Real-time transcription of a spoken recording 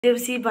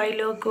Deusi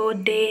भैलोको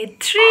day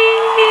 3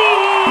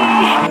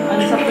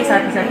 अनि सबै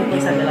साथी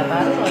पैसा बेला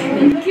पारो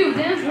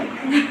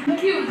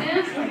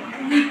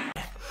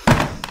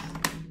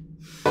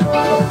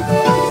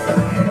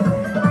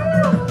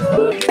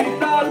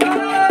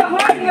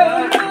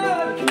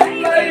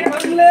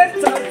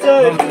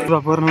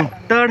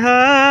टाढा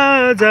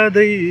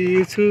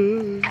जाँदैछु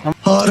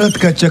औरत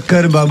का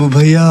चक्कर बाबू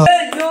भैया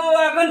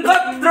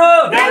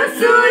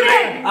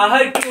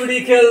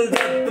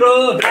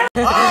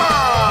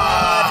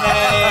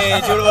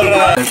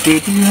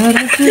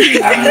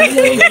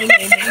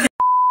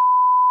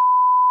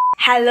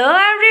hello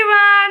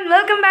everyone,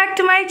 welcome back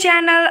to my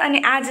channel.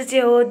 अनि आज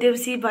चाहिँ हो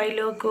देउसी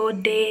भैलोको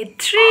डे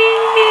 3।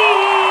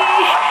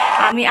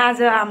 हामी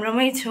आज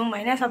हाम्रोमै छौँ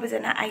होइन,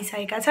 सबैजना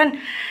आइसकेका छन्।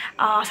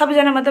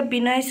 सबैजना मतलब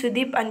विनय,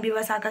 सुदीप अनि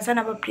विवास आएका छन्।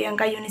 अब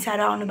प्रियङ्का, युनिसा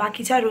आउनु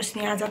बाँकी छ।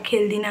 रोशनी आज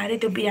खेल्दिन अरे,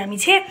 त्यो बिरामी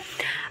छ।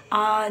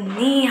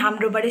 अनि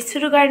हाम्रोबाट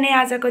सुरु गर्ने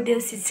आजको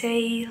देउसी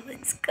चाहिँ।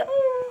 Let's go.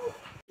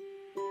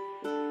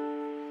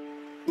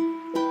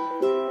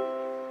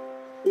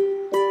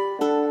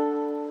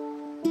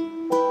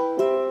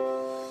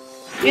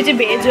 यो चाहिँ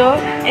भेज हो,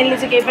 यसले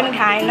चाहिँ केही पनि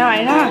खाएन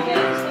होइन।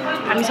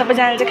 हामी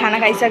सबैजनाले चाहिँ खाना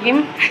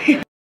खाइसक्यौँ।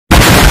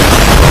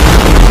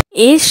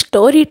 A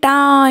story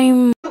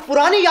time.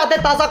 पुरानी यादें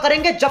ताजा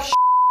करेंगे जब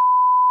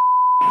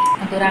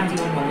अन्त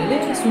रामजीवन भन्नेले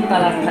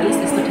सुन्तला खाली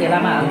त्यस्तो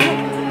ठेलामा हाल्नु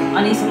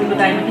अनि स्कुलको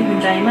टाइममा टिफिन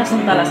टाइममा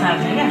सुन्तला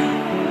सार्ने क्या।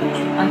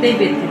 अनि त्यही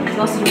बेच्थ्यो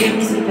 10 रुपियाँ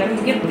 20 रुपियाँको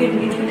केट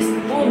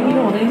यस्तो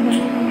मिलो हुँदैन।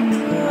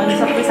 अनि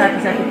सबै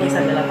साथी पैसा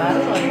बेला पारो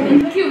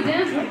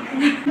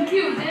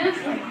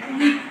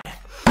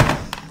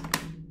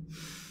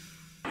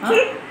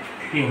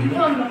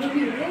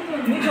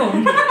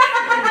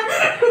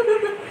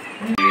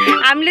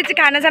हामीले चाहिँ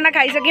खानासाना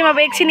खाइसक्यौँ। अब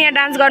एकछिन यहाँ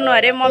डान्स गर्नु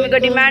अरे, मम्मीको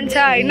डिमान्ड छ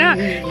होइन।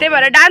 त्यही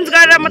भएर डान्स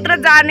गरेर मात्र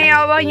जाने।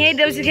 अब यहीँ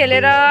देउसी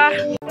खेलेर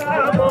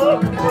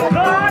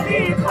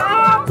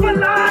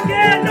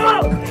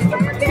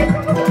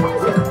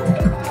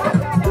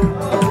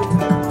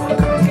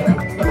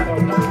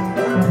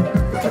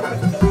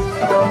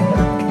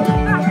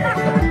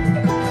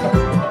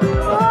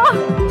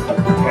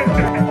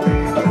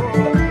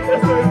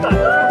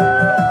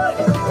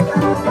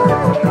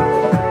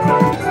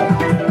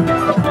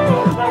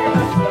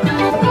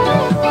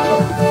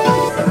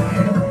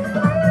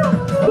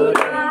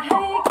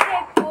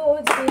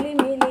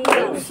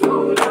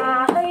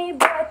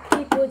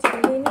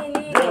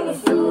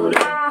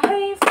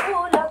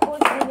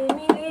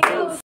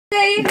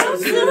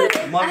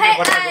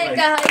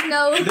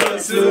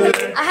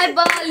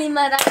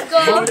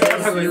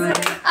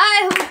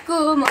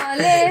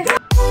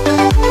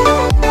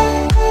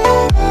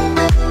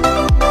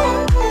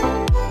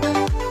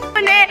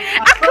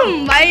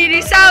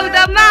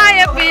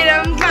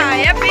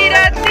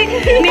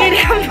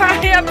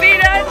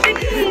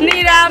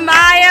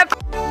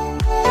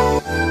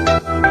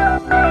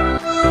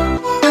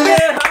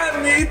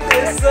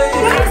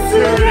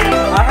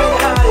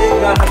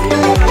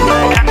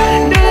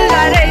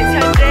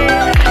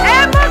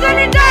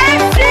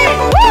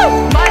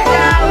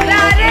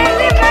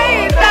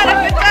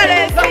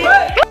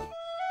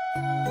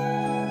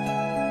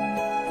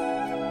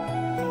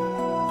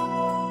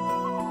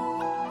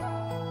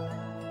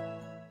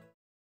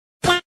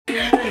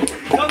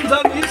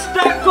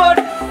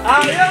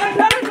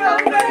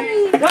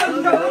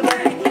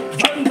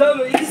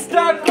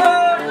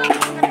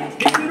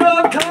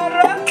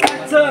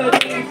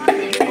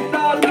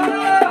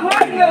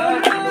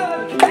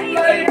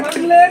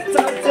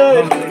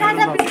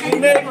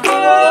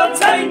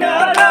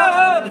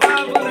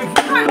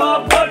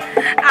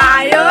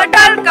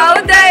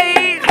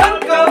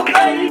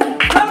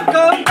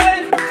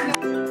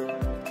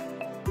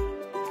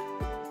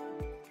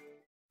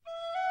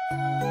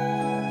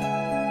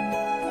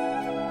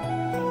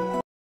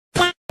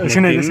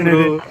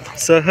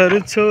सहर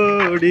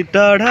छोडी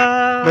टाढा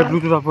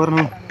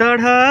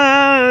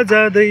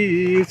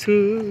जाँदैछु।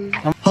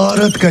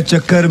 औरत का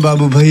चक्कर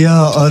बाबू भैया,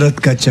 औरत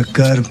का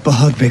चक्कर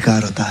बहुत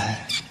बेकार होता है।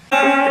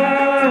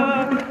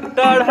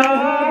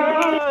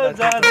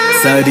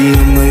 सारी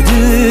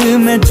उम्र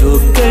में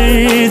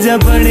जोकर जब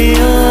बड़े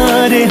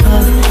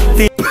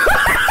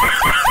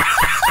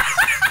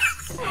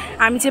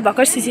हामी चाहिँ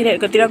भर्खर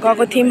शिशिरहरूकोतिर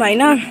गएको थियौँ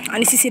होइन।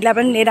 अनि शिशिरलाई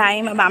पनि लिएर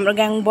आयौँ। अब हाम्रो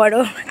ग्याङ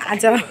बढो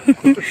आज।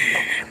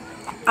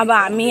 अब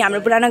हामी हाम्रो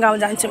पुरानो गाउँ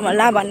जान्छौँ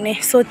होला भन्ने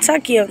सोच छ,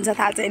 के हुन्छ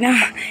थाहा छैन।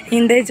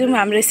 हिँड्दैछौँ,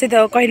 हाम्रो यस्तै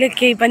त कहिले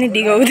केही पनि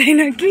ढिलो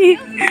हुँदैन कि।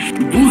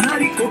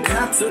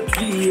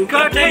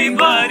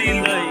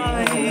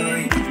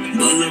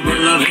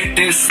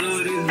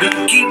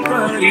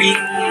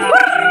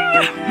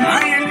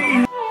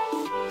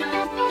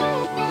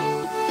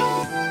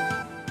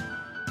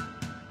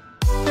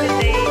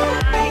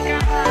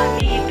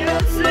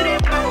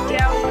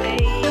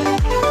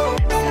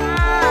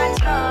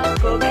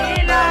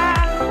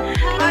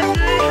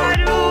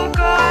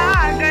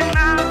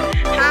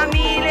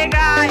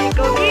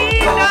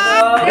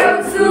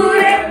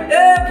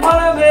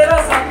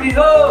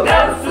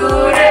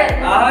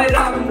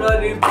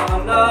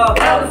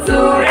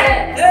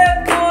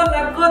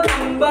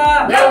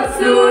 Deusi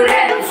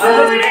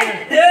देउसुरे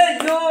ए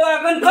यो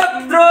आगन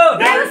खत्रो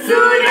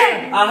देउसुरे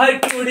आहै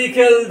कुडी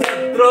खेल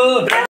जत्रो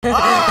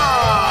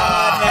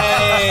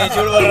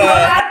झुट बोल रहा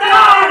है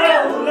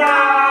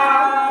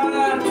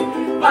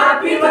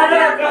पापी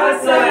बना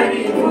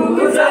कसरी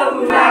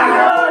बुझौला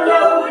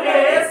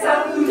लौरे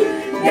सम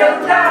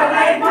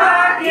देउतालाई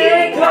भागे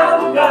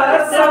खाउ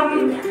कसम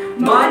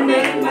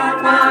मनमा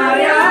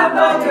माया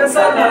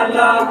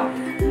बगसला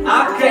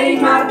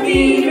आँखैमा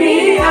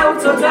तिमी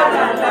आउँछौ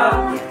जलाला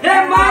ए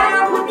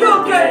माया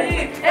भुतुकै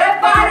ए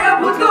पाया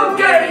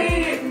भुतुकै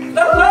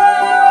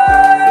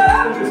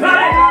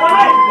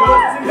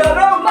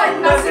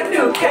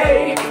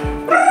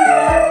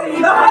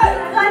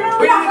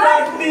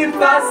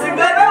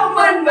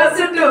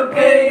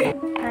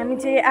हामी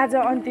चाहिँ आज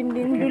अन्तिम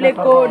दिन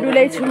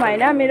डुलै छौँ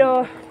होइन मेरो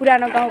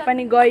पुरानो गाउँ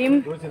पनि गयौँ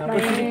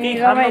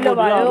रमाइलो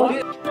भयो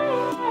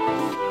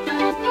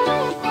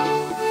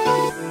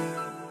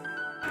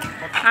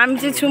हामी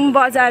चाहिँ छौँ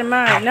बजारमा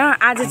होइन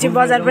आज चाहिँ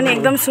बजार पनि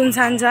एकदम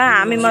सुनसान छ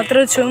हामी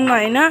मात्र छौँ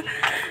होइन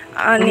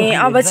अनि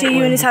अब चाहिँ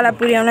युनिसालाई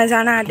पुर्याउन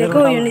जान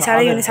आँटेको युनिसा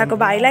र युनिसाको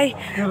भाइलाई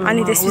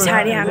अनि त्यस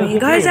पछाडि हामी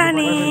घर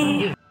जाने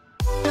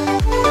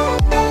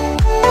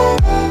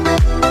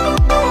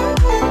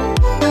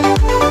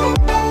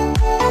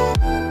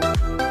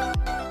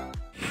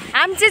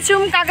हामी चाहिँ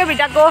छौँ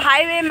काकाभिटाको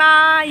हाइवेमा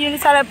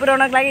युनिसालाई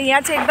पुर्याउनको लागि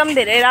यहाँ चाहिँ एकदम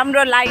धेरै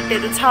राम्रो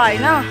लाइटहरू छ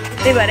होइन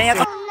त्यही भएर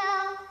यहाँ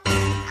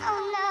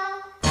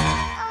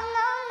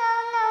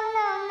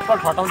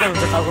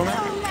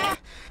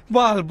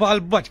बाल बाल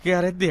बच गया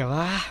रे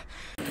देवा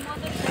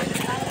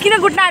किन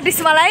गुट्न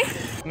आँटिस मलाई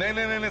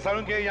नहीं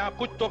सारुण के यहाँ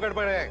कुछ तो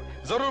गड़बड़ है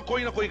जरूर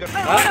कोई ना कोई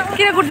गड़बड़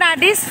किन गुट्न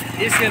आँटिस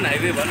एशियन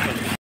हाइवे भन्नु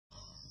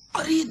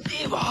अरे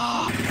देवा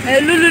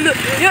लु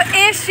यो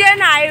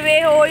एसियन हाइवे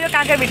हो यो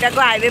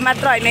काकाभिटाको हाइवे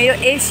मात्र होइन यो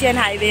एसियन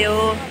हाइवे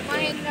हो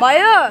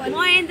भयो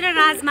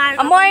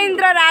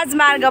महेन्द्र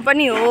राजमार्ग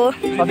पनि हो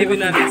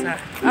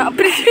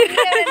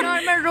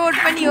नर्मल रोड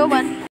पनि हो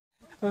भन्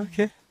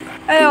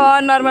ए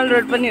नर्मल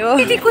रोड पनि हो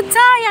कुद्छ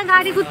यहाँ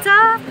गाडी कुद्छ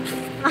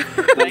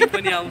बाइक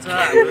पनि आउँछ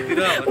हाम्रोतिर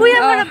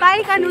उयाबाट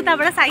बाइक अनि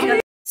उताबाट साइकल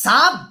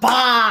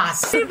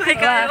शाबाश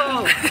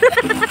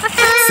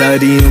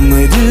सारी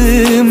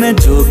उम्र में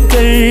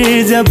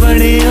जोकर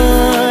जबड़े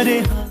आ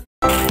रे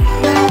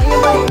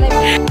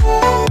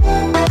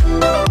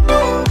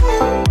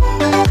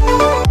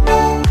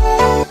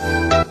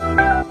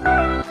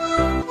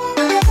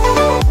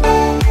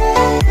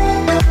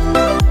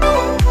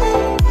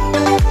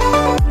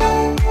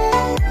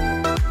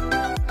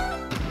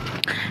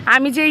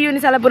हामी चाहिँ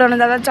युनिसालाई पुऱ्याउन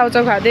जाँदा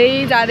चाउचाउ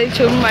खाँदै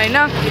जाँदैछौँ होइन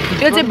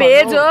यो चाहिँ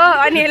भेज हो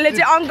अनि यसले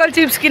चाहिँ अङ्कल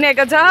चिप्स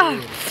किनेको छ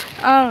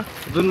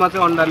जुनमा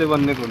चाहिँ अन्डाले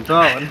बन्नेको हुन्छ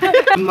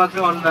जुनमा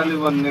चाहिँ अन्डाले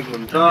बन्नेको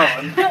हुन्छ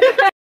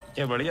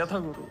के बढिया था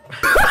गुरु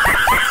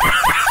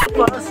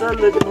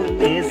फसल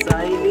गर्ने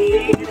साइली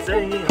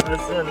चाहिँ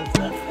असल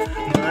छ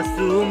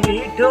मासु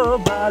मिठो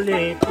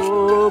बालेको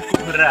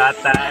कुरा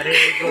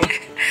तारेको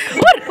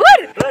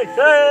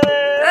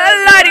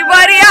लरी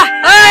बरिया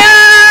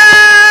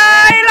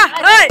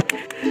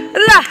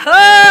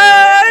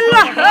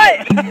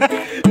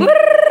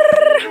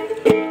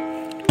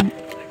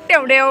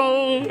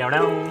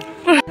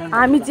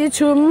हामी चाहिँ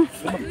छौँ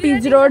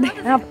पिच रोड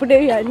यहाँ पुरै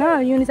होइन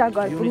युनिसा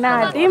घर पुग्न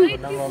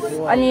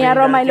आँट्यौँ अनि यहाँ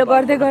रमाइलो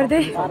गर्दै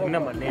गर्दै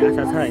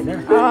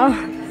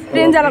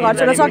प्रियङ्कालाई घर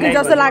छोड्न सके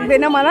जस्तो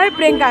लाग्दैन मलाई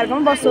प्रियङ्काहरूको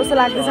पनि बस्छु जस्तो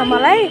लाग्दैछ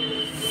मलाई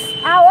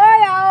आओ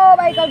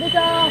बाइक आउँदैछ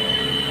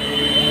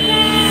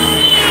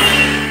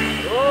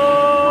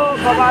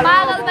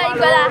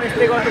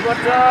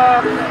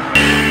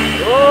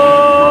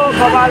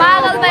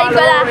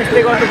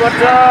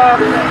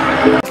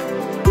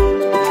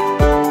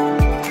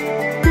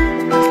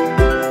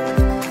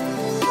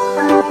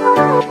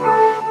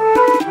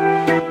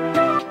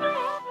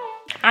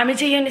हामी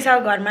चाहिँ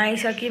युनिसाको घरमा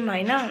आइसक्यौँ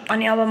होइन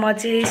अनि अब म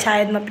चाहिँ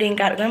सायद म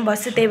प्रियङ्काहरूको पनि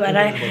बस्छु त्यही भएर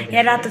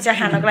यहाँ रातो चिया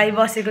खानको लागि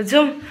बसेको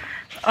छौँ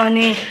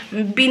अनि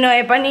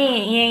विनय पनि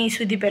यहीँ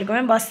सुदीपहरूको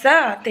पनि बस्छ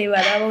त्यही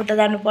भएर अब उता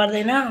जानु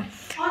पर्दैन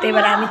त्यही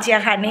भएर हामी चिया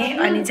खाने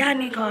अनि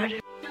जाने घर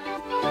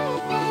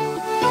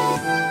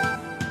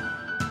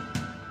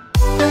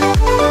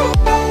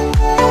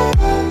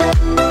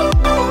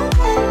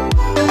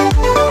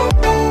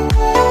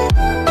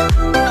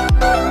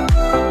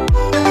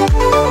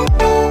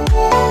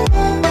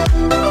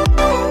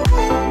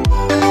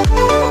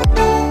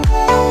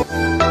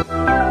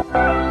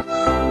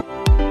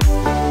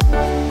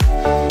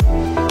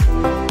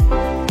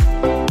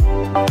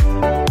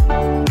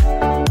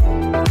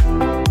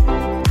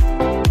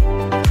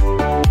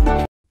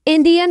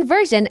Indian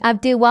version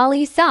of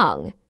Diwali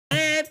song.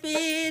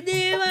 Happy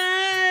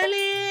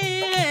Diwali,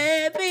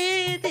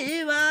 Happy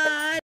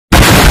Diwali.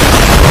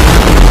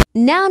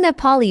 Now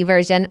Nepali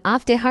version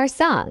of Tihar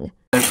song.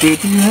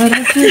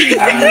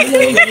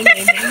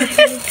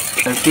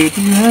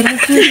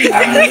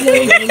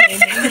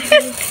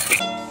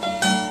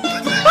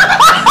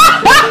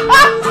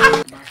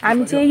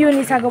 हामी चाहिँ यो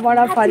निसाकोबाट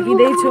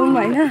फर्किँदैछौँ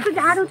होइन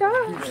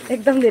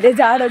एकदम धेरै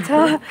जाडो छ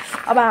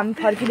अब हामी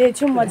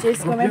फर्किँदैछौँ म चाहिँ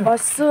यसकोमै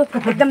बस्छु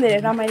एकदम धेरै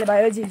रमाइलो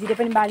भयो झिझिरे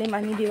पनि बाल्यौँ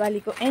अनि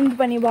दिवालीको एन्ड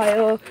पनि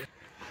भयो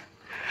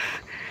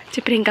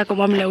चाहिँ प्रियङ्काको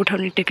मम्मीलाई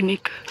उठाउने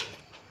टेक्निक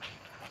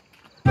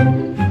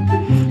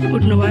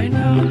उठ्नु भएन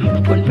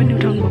फोन पनि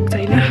उठाउनु भएको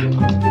छैन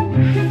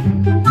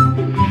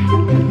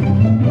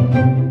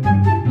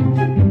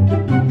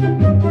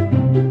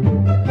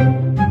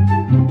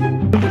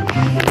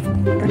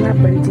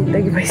बड़ी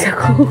जिंदगी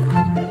भइसक्यो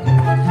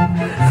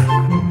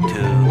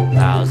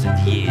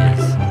 2000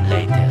 years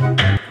later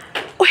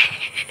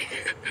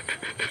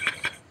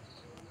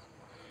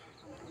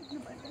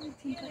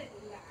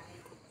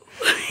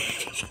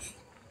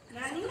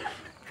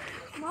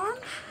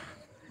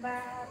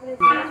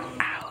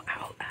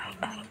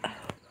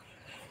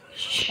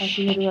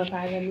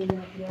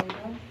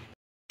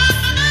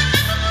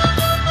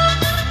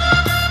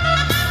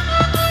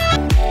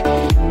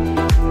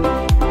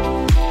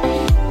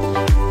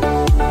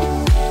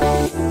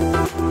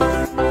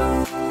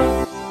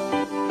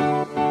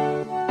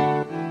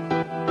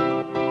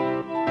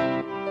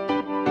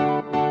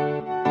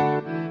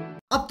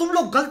अब तुम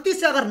लोग गलती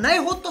से अगर नए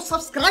हो तो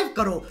सब्सक्राइब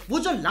करो, वो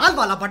जो लाल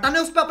वाला बटन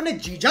है उस पे अपने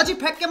जीजा जी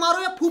फेंक के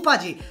मारो या फूफा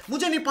जी,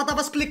 मुझे नहीं पता,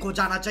 बस क्लिक हो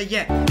जाना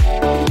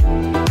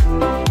चाहिए।